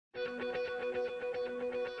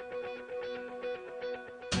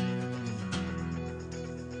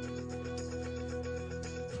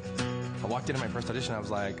walked into my first audition, I was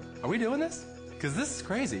like, are we doing this? Because this is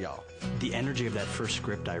crazy, y'all. The energy of that first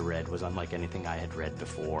script I read was unlike anything I had read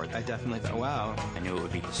before. I definitely thought, wow. I knew it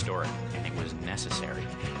would be historic, and it was necessary.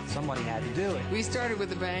 Somebody had to do it. We started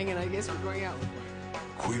with a bang, and I guess we're going out with one.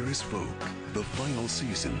 Queer as Folk, the final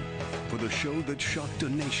season. For the show that shocked a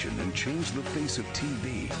nation and changed the face of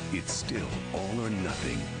TV, it's still all or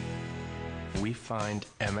nothing. We find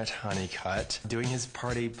Emmett Honeycutt doing his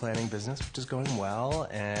party planning business, which is going well,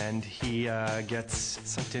 and he gets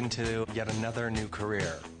sucked into yet another new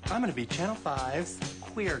career. I'm going to be Channel 5's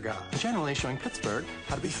queer guy, generally showing Pittsburgh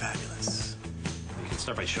how to be fabulous. You can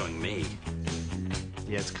start by showing me.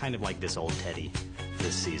 Yeah, it's kind of like this old Teddy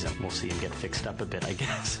this season. We'll see him get fixed up a bit, I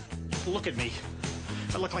guess. Look at me.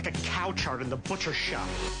 I look like a cow chart in the butcher shop.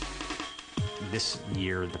 This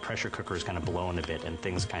year, the pressure cooker is kind of blowing a bit, and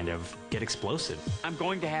things kind of get explosive. I'm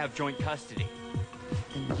going to have joint custody.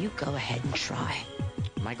 Then you go ahead and try.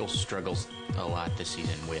 Michael struggles a lot this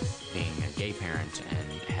season with being a gay parent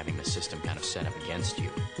and having the system kind of set up against you.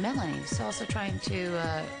 Melanie's also trying to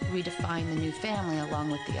redefine the new family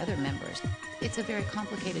along with the other members. It's a very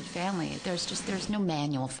complicated family. There's no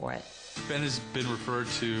manual for it. Ben has been referred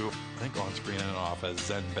to, I think on screen and off, as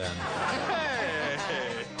Zen Ben.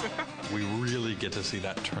 Hey! We really get to see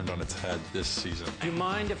that turned on its head this season. Do you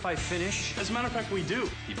mind if I finish? As a matter of fact, we do.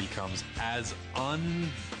 He becomes as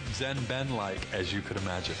un-Zen Ben-like as you could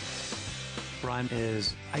imagine. Brian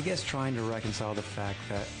is, I guess, trying to reconcile the fact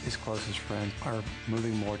that his closest friends are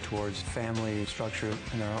moving more towards family structure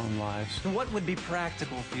in their own lives. What would be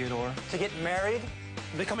practical, Theodore? To get married?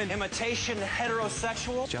 Become an imitation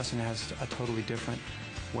heterosexual? Justin has a totally different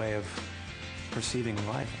way of perceiving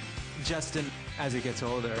life. Justin, as he gets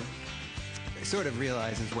older, sort of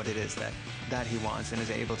realizes what it is that he wants and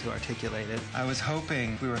is able to articulate it. I was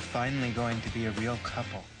hoping we were finally going to be a real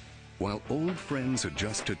couple. While old friends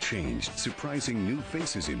adjust to change, surprising new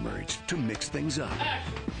faces emerge to mix things up.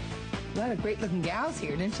 A lot of great-looking gals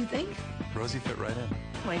here, don't you think? Rosie fit right in.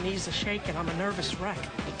 My knees are shaking. I'm a nervous wreck.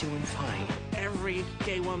 You're doing fine. Every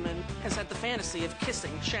gay woman has had the fantasy of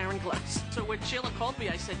kissing Sharon Gless. So when Sheila called me,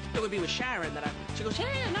 I said it would be with Sharon. She goes,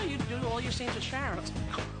 yeah, no, you do all your scenes with Sharon.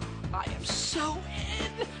 I am so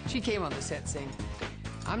in. She came on the set saying,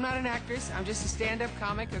 I'm not an actress. I'm just a stand-up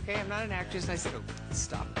comic, okay? I'm not an actress. And I said, oh,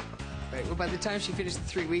 stop. Right, well, by the time she finished the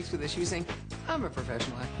 3 weeks with us, she was saying, I'm a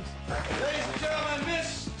professional actress. Ladies and gentlemen,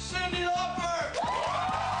 Miss Cyndi Lauper!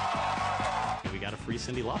 We got a free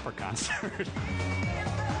Cyndi Lauper concert.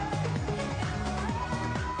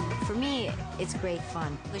 For me, it's great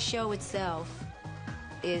fun. The show itself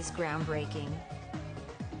is groundbreaking,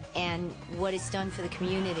 and what it's done for the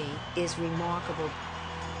community is remarkable.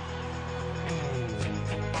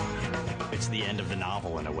 It's the end of the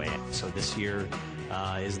novel in a way. So this year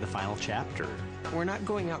is the final chapter. We're not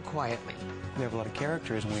going out quietly. We have a lot of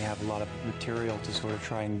characters, and we have a lot of material to sort of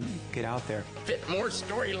try and get out there. Fit more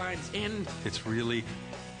storylines in. It's really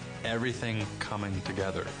everything coming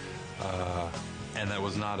together. And that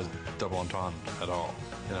was not a double entendre at all.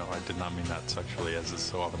 You know, I did not mean that sexually, as is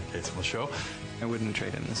so often the case on the show. I wouldn't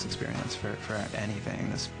trade in this experience for anything,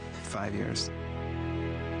 this 5 years.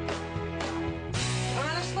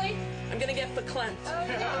 Honestly, I'm gonna get verklempt.